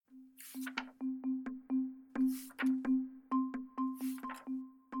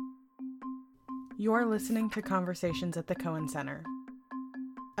You're listening to Conversations at the Cohen Center,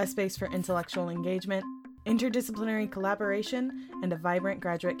 a space for intellectual engagement, interdisciplinary collaboration, and a vibrant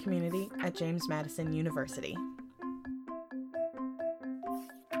graduate community at James Madison University.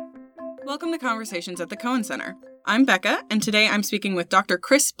 Welcome to Conversations at the Cohen Center. I'm Becca, and today I'm speaking with Dr.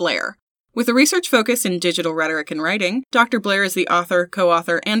 Chris Blair. With a research focus in digital rhetoric and writing, Dr. Blair is the author,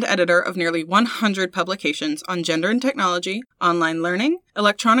 co-author, and editor of nearly 100 publications on gender and technology, online learning,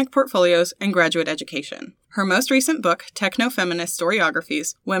 electronic portfolios, and graduate education. Her most recent book, Techno-Feminist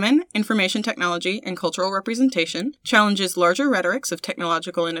Storiographies, Women, Information Technology, and Cultural Representation, challenges larger rhetorics of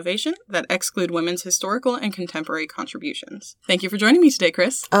technological innovation that exclude women's historical and contemporary contributions. Thank you for joining me today,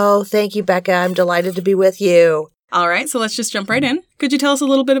 Chris. Oh, thank you, Becca. I'm delighted to be with you. All right, so let's just jump right in. Could you tell us a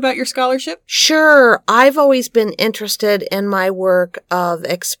little bit about your scholarship? Sure. I've always been interested in my work of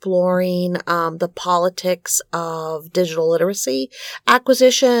exploring the politics of digital literacy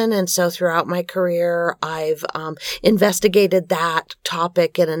acquisition. And so throughout my career, I've investigated that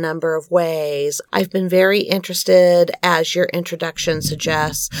topic in a number of ways. I've been very interested, as your introduction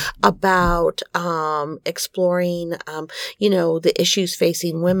suggests, about exploring, the issues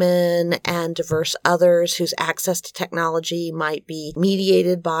facing women and diverse others whose access to technology might be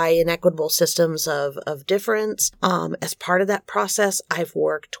mediated by inequitable systems of difference. As part of that process, I've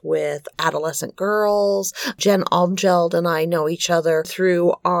worked with adolescent girls. Jen Almgeld and I know each other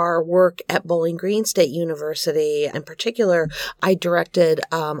through our work at Bowling Green State University. In particular, I directed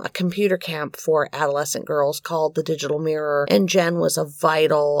a computer camp for adolescent girls called The Digital Mirror, and Jen was a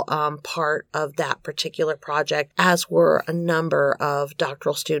vital part of that particular project, as were a number of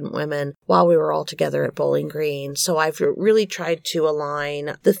doctoral student women while we were all together at Bowling Green. So I've really tried to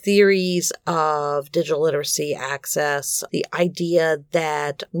align the theories of digital literacy access, the idea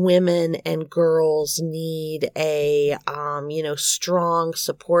that women and girls need a, strong,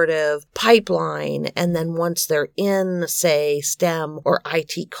 supportive pipeline. And then once they're in, say, STEM or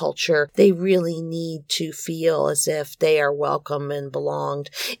IT culture, they really need to feel as if they are welcome and belonged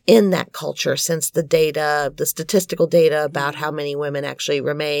in that culture, since the statistical data about how many women actually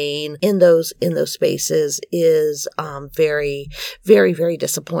remain in those spaces is very, very, very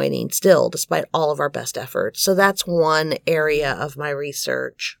disappointing still, despite all of our best efforts. So that's one area of my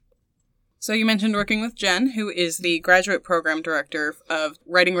research. So you mentioned working with Jen, who is the graduate program director of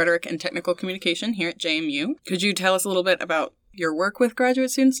Writing, Rhetoric, and Technical Communication here at JMU. Could you tell us a little bit about your work with graduate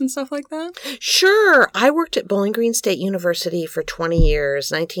students and stuff like that? Sure. I worked at Bowling Green State University for 20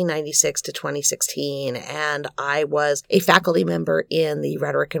 years, 1996 to 2016, and I was a faculty member in the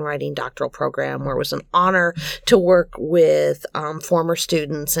Rhetoric and Writing doctoral program, where it was an honor to work with former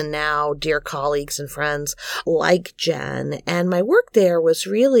students and now dear colleagues and friends like Jen. And my work there was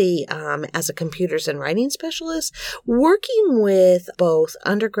really, as a computers and writing specialist, working with both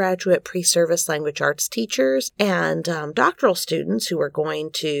undergraduate pre-service language arts teachers and doctoral students who are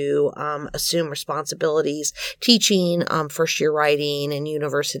going to assume responsibilities teaching first-year writing in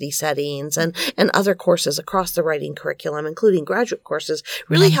university settings and other courses across the writing curriculum, including graduate courses,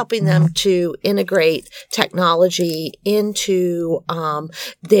 really helping them to integrate technology into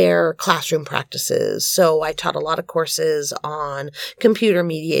their classroom practices. So I taught a lot of courses on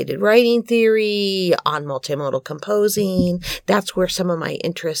computer-mediated writing theory, on multimodal composing. That's where some of my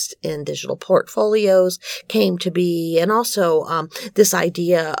interest in digital portfolios came to be, and also this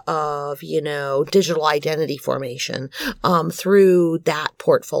idea of, digital identity formation through that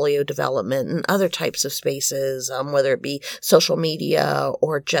portfolio development and other types of spaces, whether it be social media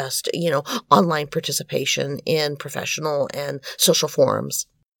or just, online participation in professional and social forums.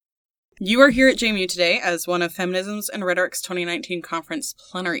 You are here at JMU today as one of Feminisms and Rhetoric's 2019 conference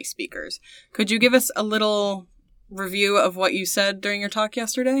plenary speakers. Could you give us a little review of what you said during your talk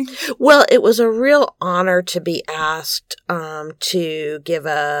yesterday? Well, it was a real honor to be asked to give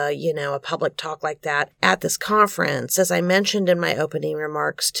a public talk like that at this conference. As I mentioned in my opening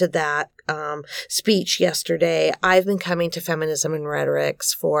remarks to that speech yesterday, I've been coming to Feminism and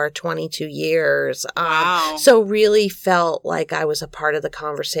Rhetorics for 22 years. Wow. So really felt like I was a part of the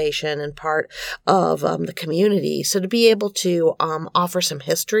conversation and part of the community. So to be able to offer some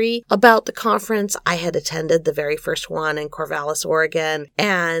history about the conference, I had attended the very first one in Corvallis, Oregon,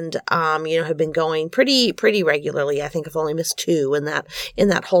 and have been going pretty regularly. I think I've only missed 2 in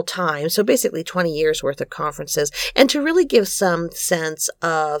that whole time. So basically 20 years worth of conferences, and to really give some sense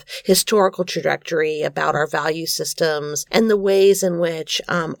of historical historical trajectory about our value systems and the ways in which,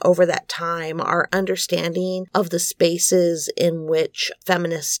 over that time, our understanding of the spaces in which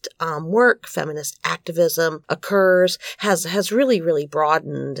feminist work, feminist activism occurs has really, really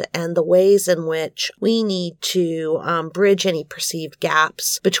broadened, and the ways in which we need to bridge any perceived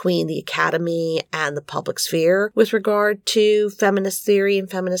gaps between the academy and the public sphere with regard to feminist theory and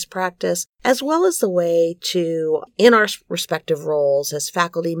feminist practice, as well as the way to, in our respective roles as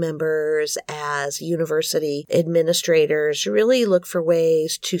faculty members, as university administrators, really look for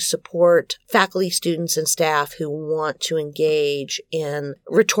ways to support faculty, students, and staff who want to engage in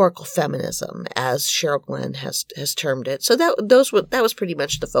rhetorical feminism, as Cheryl Glenn has termed it. So that was pretty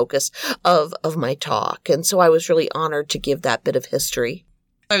much the focus of my talk. And so I was really honored to give that bit of history.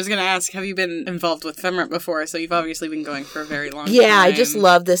 I was going to ask, have you been involved with FemRep before? So you've obviously been going for a very long time. Yeah, I just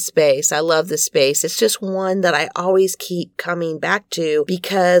love this space. I love this space. It's just one that I always keep coming back to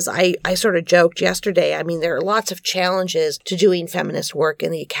because I sort of joked yesterday. I mean, there are lots of challenges to doing feminist work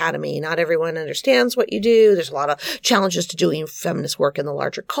in the academy. Not everyone understands what you do. There's a lot of challenges to doing feminist work in the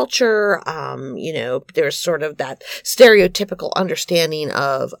larger culture. There's sort of that stereotypical understanding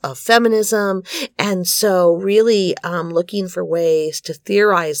of feminism. And so really looking for ways to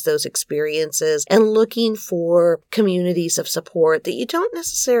theorize those experiences and looking for communities of support that you don't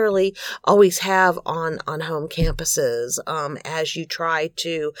necessarily always have on home campuses as you try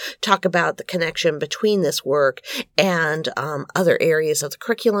to talk about the connection between this work and other areas of the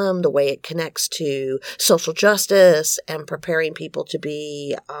curriculum, the way it connects to social justice and preparing people to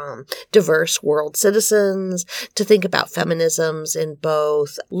be diverse world citizens, to think about feminisms in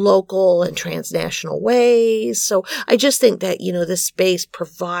both local and transnational ways. So I just think that, this space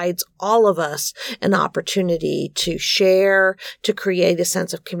provides all of us an opportunity to share, to create a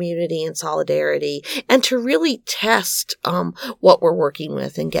sense of community and solidarity, and to really test what we're working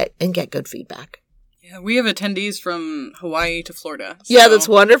with and get good feedback. Yeah, we have attendees from Hawaii to Florida. So. Yeah, that's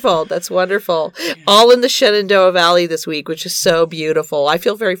wonderful. That's wonderful. Yeah. All in the Shenandoah Valley this week, which is so beautiful. I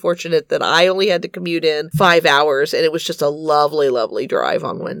feel very fortunate that I only had to commute in 5 hours, and it was just a lovely, lovely drive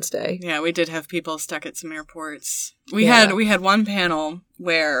on Wednesday. Yeah, we did have people stuck at some airports. We had one panel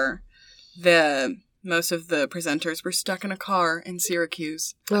where most of the presenters were stuck in a car in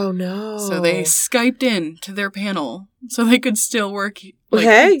Syracuse. Oh, no. So they Skyped in to their panel so they could still work.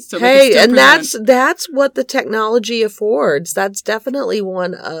 And that's what the technology affords. That's definitely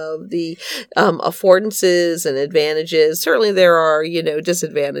one of the affordances and advantages. Certainly there are,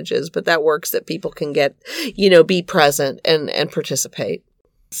 disadvantages, but that works that people can get, be present and participate.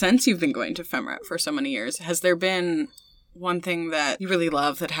 Since you've been going to FemRep for so many years, has there been one thing that you really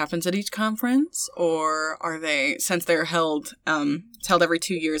love that happens at each conference, or are they, since they're held, it's held every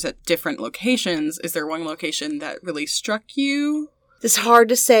 2 years at different locations, is there one location that really struck you? It's hard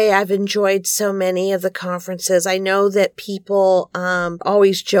to say. I've enjoyed so many of the conferences. I know that people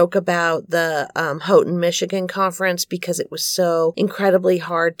always joke about the Houghton, Michigan conference because it was so incredibly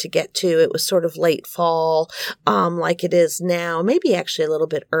hard to get to. It was sort of late fall, like it is now, maybe actually a little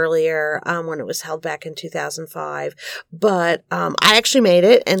bit earlier when it was held back in 2005. But I actually made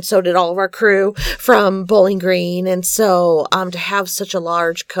it, and so did all of our crew from Bowling Green. And so to have such a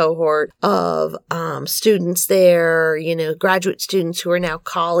large cohort of students there, graduate students who are now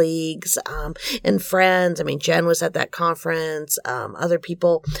colleagues and friends. I mean, Jen was at that conference. Other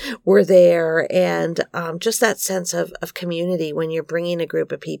people were there. And just that sense of community when you're bringing a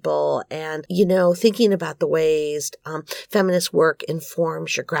group of people and, thinking about the ways feminist work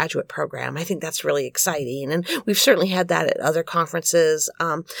informs your graduate program. I think that's really exciting. And we've certainly had that at other conferences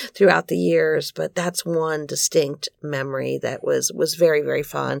throughout the years, but that's one distinct memory that was very, very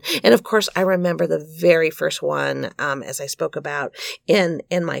fun. And of course, I remember the very first one, as I spoke about in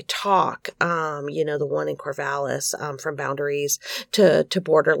my talk, the one in Corvallis, from boundaries to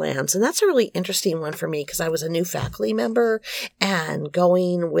borderlands. And that's a really interesting one for me because I was a new faculty member and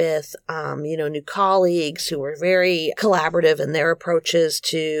going with, new colleagues who were very collaborative in their approaches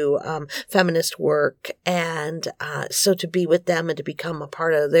to feminist work. And so to be with them and to become a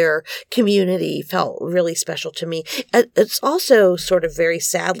part of their community felt really special to me. It's also sort of very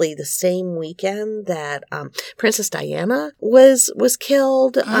sadly the same weekend that Princess Diana was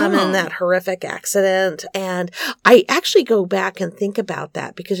killed in that horrific accident. And I actually go back and think about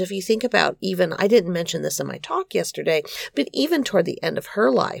that because if you think about even, I didn't mention this in my talk yesterday, but even toward the end of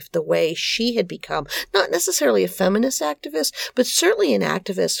her life, the way she had become not necessarily a feminist activist, but certainly an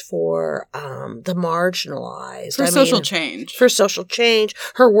activist for the marginalized. For social change. For social change.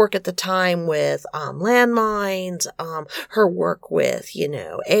 Her work at the time with landmines, her work with,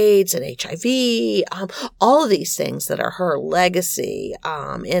 AIDS and HIV, all of these things that are her legacy legacy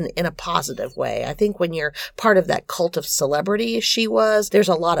in a positive way. I think when you're part of that cult of celebrity as she was, there's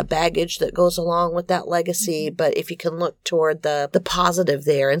a lot of baggage that goes along with that legacy. But if you can look toward the positive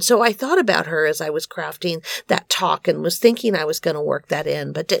there. And so I thought about her as I was crafting that talk and was thinking I was going to work that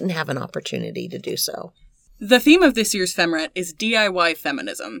in, but didn't have an opportunity to do so. The theme of this year's FemRet is DIY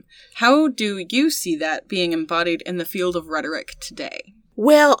feminism. How do you see that being embodied in the field of rhetoric today?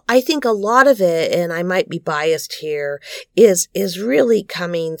 Well, I think a lot of it, and I might be biased here, is really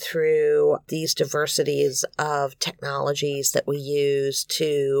coming through these diversities of technologies that we use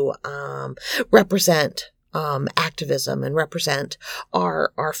to represent activism and represent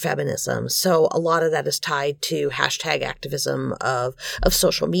our feminism. So a lot of that is tied to hashtag activism of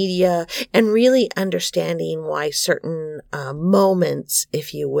social media and really understanding why certain moments,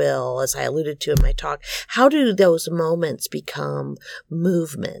 if you will, as I alluded to in my talk, how do those moments become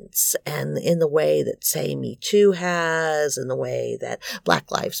movements? And in the way that, say, Me Too has, in the way that Black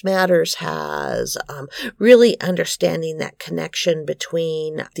Lives Matters has, really understanding that connection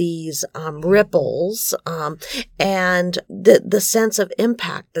between these ripples and the sense of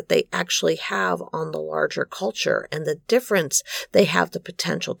impact that they actually have on the larger culture and the difference they have the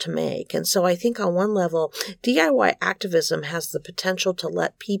potential to make. And so I think on one level, DIY activism has the potential to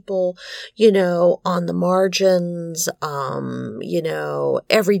let people, on the margins,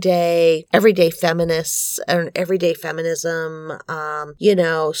 everyday feminists and everyday feminism,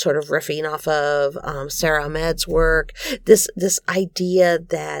 sort of riffing off of Sarah Ahmed's work, this idea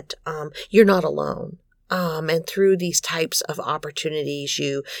that you're not alone. And through these types of opportunities,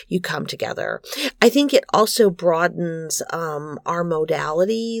 you come together. I think it also broadens our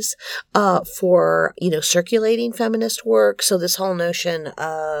modalities for circulating feminist work. So this whole notion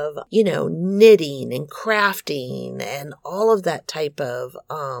of knitting and crafting and all of that type of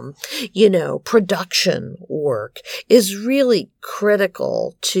production work is really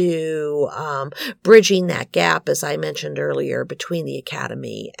critical to bridging that gap, as I mentioned earlier, between the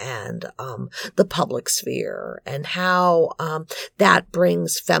academy and the public sphere, and how that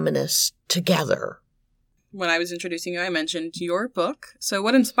brings feminists together. When I was introducing you, I mentioned your book. So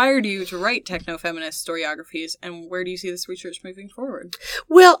what inspired you to write techno-feminist historiographies, and where do you see this research moving forward?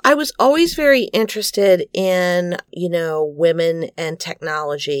 Well, I was always very interested in, women and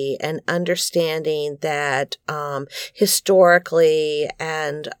technology and understanding that historically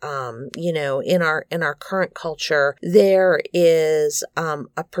and, in our current culture, there is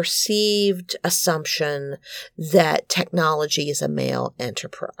a perceived assumption that technology is a male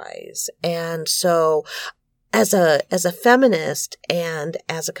enterprise. And so as a feminist and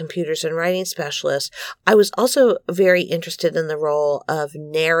as a computers and writing specialist, I was also very interested in the role of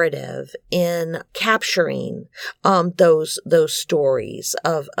narrative in capturing those stories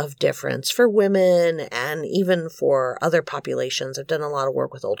of difference for women and even for other populations. I've done a lot of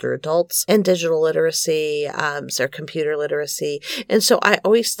work with older adults and digital literacy, so computer literacy. And so I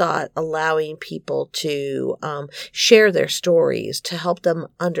always thought allowing people to share their stories to help them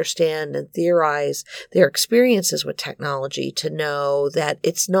understand and theorize their experiences with technology, to know that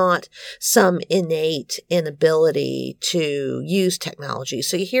it's not some innate inability to use technology.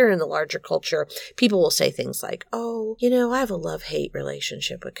 So you hear in the larger culture, people will say things like, I have a love-hate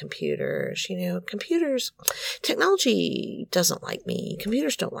relationship with computers. Technology doesn't like me.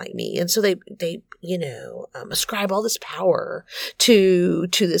 Computers don't like me. And so they ascribe all this power to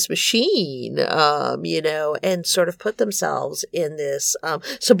this machine, and sort of put themselves in this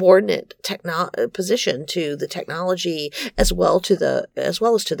subordinate position to the technology, as well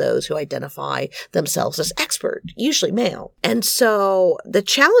as to those who identify themselves as expert, usually male. And so the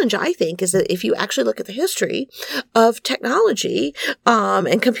challenge, I think, is that if you actually look at the history of technology,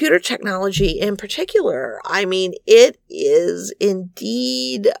 and computer technology in particular, it is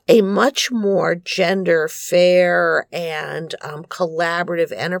indeed a much more gender fair and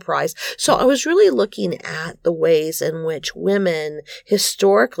collaborative enterprise. So I was really looking at the ways in which women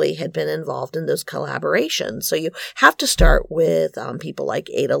historically had been involved in those collaborations. So you have to start with people like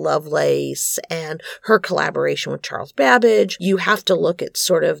Ada Lovelace and her collaboration with Charles Babbage. You have to look at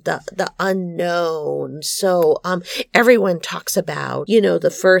sort of the unknown. So everyone talks about, the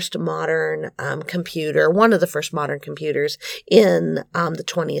first modern computer, one of the first modern computers in the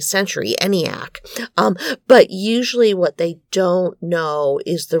 20th century, ENIAC. But usually what they don't know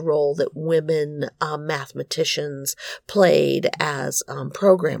is the role that women mathematicians played as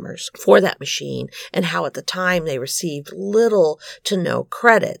programmers for that machine and how at the time they received little to no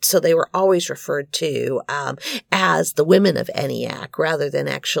credit. So they were always referred to as the women of ENIAC rather than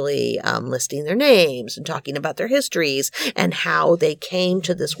actually listing their names and talking about their histories and how they came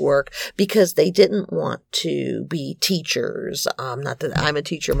to this work, because they didn't want to be teachers. Not that I'm a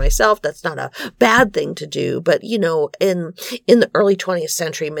teacher myself. That's not a bad thing to do. But, in the early 20th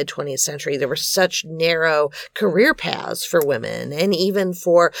century, mid 20th century, there were such narrow career paths for women, and even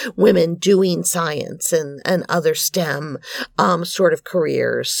for women doing science and other STEM sort of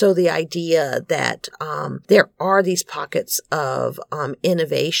careers. So the idea that there are these pockets of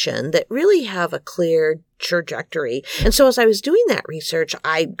innovation that really have a clear trajectory. And so as I was doing that research,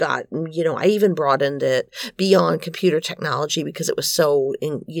 I got, I even broadened it beyond computer technology because it was so,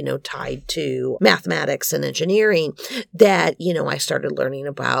 tied to mathematics and engineering that, I started learning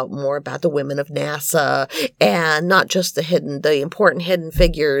more about the women of NASA, and not just the important hidden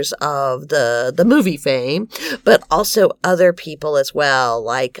figures of the movie fame, but also other people as well,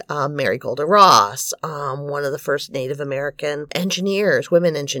 like Mary Golda Ross, one of the first Native American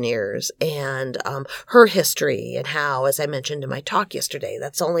women engineers, and her history, and how, as I mentioned in my talk yesterday,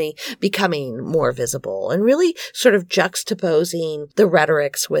 that's only becoming more visible, and really sort of juxtaposing the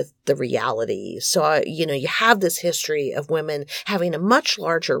rhetorics with the realities. So, you have this history of women having a much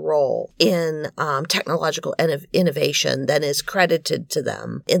larger role in technological innovation than is credited to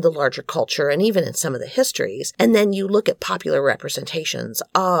them in the larger culture and even in some of the histories. And then you look at popular representations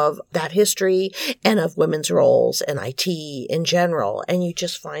of that history and of women's roles in IT in general, and you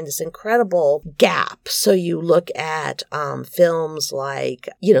just find this incredible gap. So you look at films like,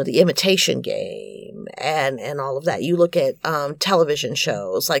 The Imitation Game and all of that. You look at television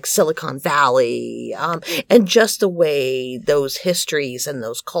shows like Silicon Valley, and just the way those histories and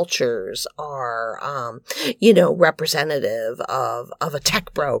those cultures are, representative of a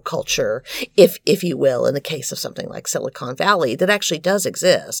tech bro culture, if you will, in the case of something like Silicon Valley that actually does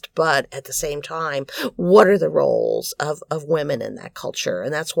exist. But at the same time, what are the roles of women in that culture?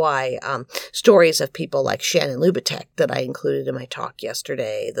 And that's why stories of people like Shannon Lubitek that I included in my talk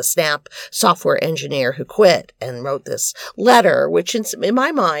yesterday, the Snap software engineer who quit and wrote this letter, which in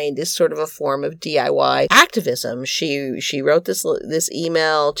my mind is sort of a form of DIY activism. She wrote this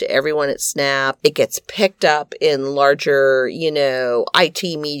email to everyone at Snap. It gets picked up in larger, IT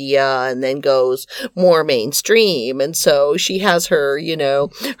media and then goes more mainstream. And so she has her,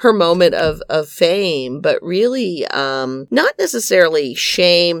 her moment of fame, but really not necessarily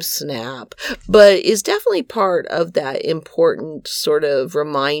shame Snap, but is definitely part of that important sort of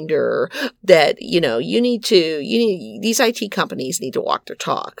reminder that, these IT companies need to walk their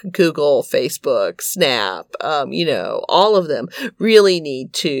talk. Google, Facebook, Snap, all of them really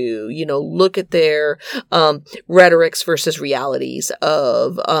need to, look at their rhetorics versus realities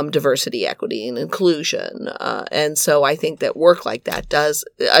of diversity, equity, and inclusion. And so I think that work like that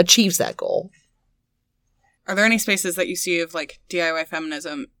achieves that goal. Are there any spaces that you see of like DIY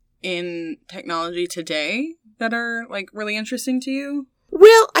feminism in technology today that are like really interesting to you?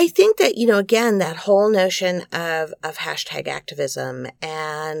 Well, I think that, again, that whole notion of hashtag activism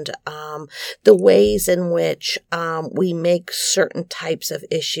and the ways in which we make certain types of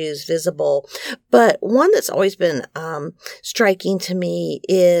issues visible. But one that's always been striking to me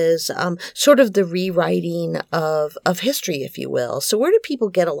is sort of the rewriting of history, if you will. So where do people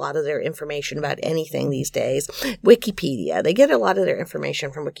get a lot of their information about anything these days? Wikipedia. They get a lot of their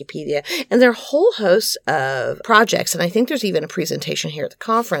information from Wikipedia, and there are a whole host of projects. And I think there's even a presentation here at the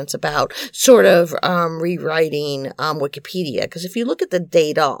conference about sort of rewriting Wikipedia. Because if you look at the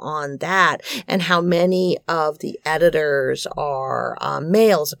data on that and how many of the editors are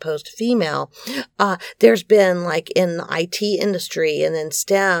male as opposed to female, there's been, like in the IT industry and in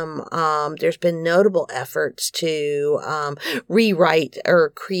STEM, there's been notable efforts to rewrite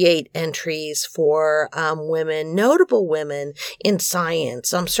or create entries for women, notable women in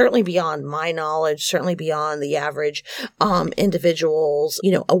science, certainly beyond my knowledge, certainly beyond the average individual's,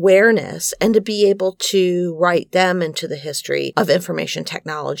 awareness, and to be able to write them into the history of information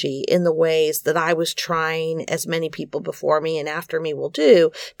technology in the ways that I was trying, as many people before me and after me will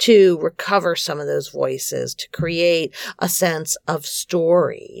do, to recover some of those voices, to create a sense of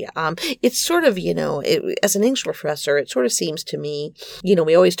story. It's sort of, as an English professor, it sort of seems to me,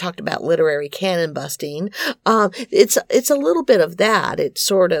 we always talked about literary canon busting. It's a little bit of that. It's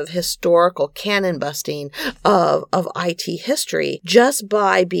sort of historical canon busting of IT history, just just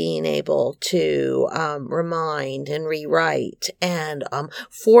by being able to remind and rewrite and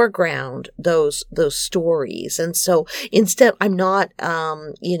foreground those stories. And so instead, I'm not,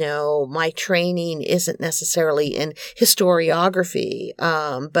 my training isn't necessarily in historiography,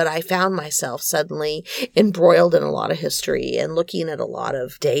 but I found myself suddenly embroiled in a lot of history and looking at a lot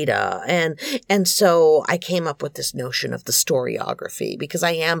of data. And so I came up with this notion of the storiography because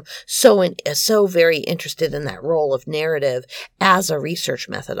I am so very interested in that role of narrative as a research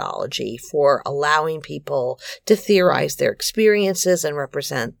methodology for allowing people to theorize their experiences and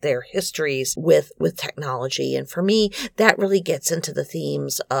represent their histories with technology. And for me, that really gets into the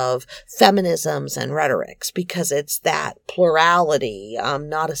themes of feminisms and rhetorics because it's that plurality,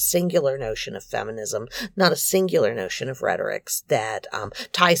 not a singular notion of feminism, not a singular notion of rhetorics that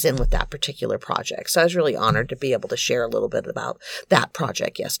ties in with that particular project. So I was really honored to be able to share a little bit about that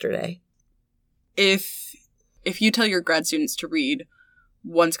project yesterday. If you tell your grad students to read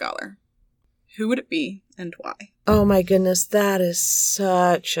one scholar, who would it be and why? Oh my goodness, that is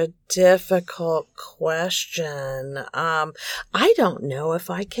such a difficult question. I don't know if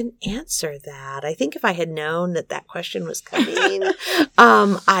I can answer that. I think if I had known that question was coming,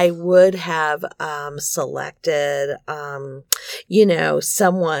 I would have selected,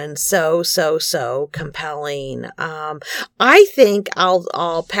 someone so compelling. I think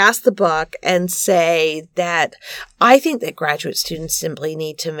I'll pass the buck and say that I think that graduate students simply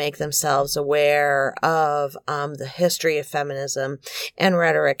need to make themselves aware of the history of feminism and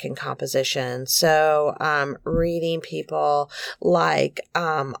rhetoric and composition. So reading people like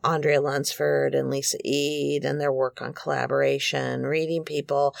Andrea Lunsford and Lisa Eade and their work on collaboration, reading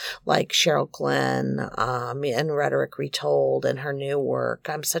people like Cheryl Glenn and Rhetoric Retold and her new work.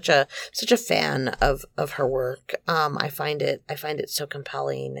 I'm such a fan of her work. I find it so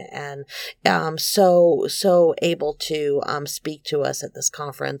compelling and so able to speak to us at this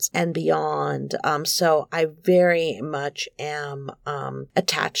conference and beyond. So I very much am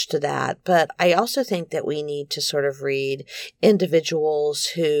attached to that. But I also think that we need to sort of read individuals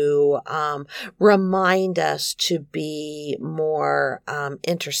who remind us to be more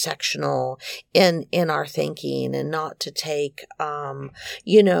intersectional in our thinking and not to take,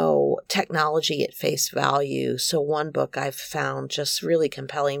 technology at face value. So one book I've found just really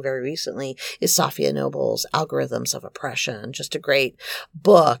compelling very recently is Safiya Noble's Algorithms of Oppression, just a great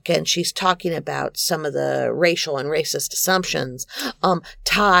book. And she's talking about some of the racial and racist assumptions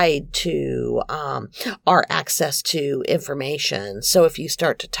tied to our access to information. So if you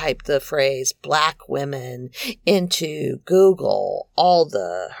start to type the phrase Black women into Google, all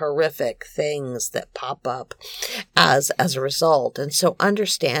the horrific things that pop up as a result. And so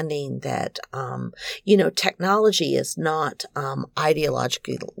understanding that, technology is not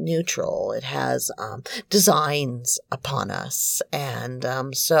ideologically neutral. It has designs upon us. And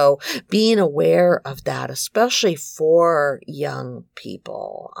so being aware of that, especially for young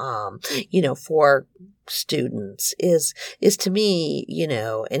people, for students is to me,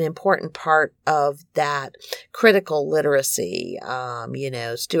 an important part of that critical literacy.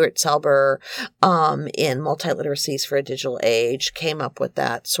 Stuart Selber, in Multiliteracies for a Digital Age came up with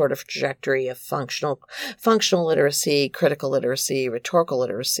that sort of trajectory of functional literacy, critical literacy, rhetorical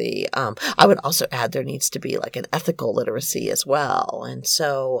literacy. I would also add there needs to be like an ethical literacy as well. And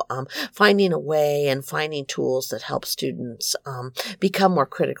so, finding a way and finding tools that help students, become more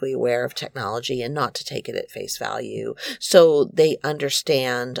critically aware of technology and not to take it at face value so they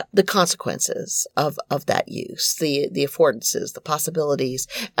understand the consequences of that use, the affordances, the possibilities,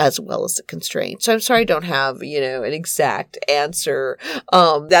 as well as the constraints. So I'm sorry I don't have, an exact answer.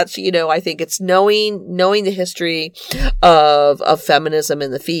 That's, I think it's knowing the history of feminism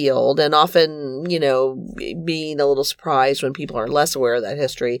in the field and often, being a little surprised when people are less aware of that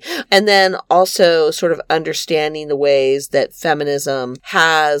history. And then also sort of understanding the ways that feminism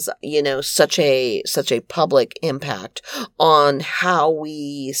has, such a public impact on how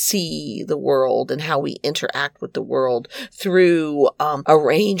we see the world and how we interact with the world through a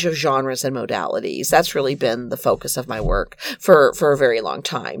range of genres and modalities. That's really been the focus of my work for a very long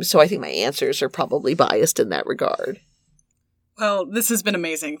time. So I think my answers are probably biased in that regard. Well, this has been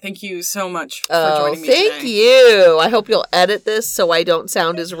amazing. Thank you so much for joining me today. Thank you. I hope you'll edit this so I don't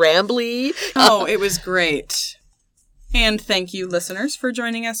sound as rambly. Oh, it was great. And thank you, listeners, for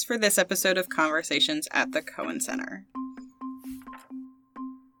joining us for this episode of Conversations at the Cohen Center.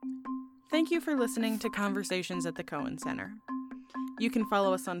 Thank you for listening to Conversations at the Cohen Center. You can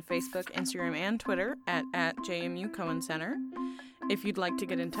follow us on Facebook, Instagram, and Twitter at JMU Cohen Center. If you'd like to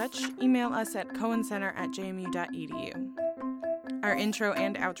get in touch, email us at cohencenter@jmu.edu. Our intro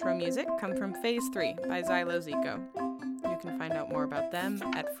and outro music come from Phase 3 by Xylo Zico. You can find out more about them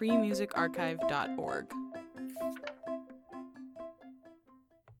at freemusicarchive.org.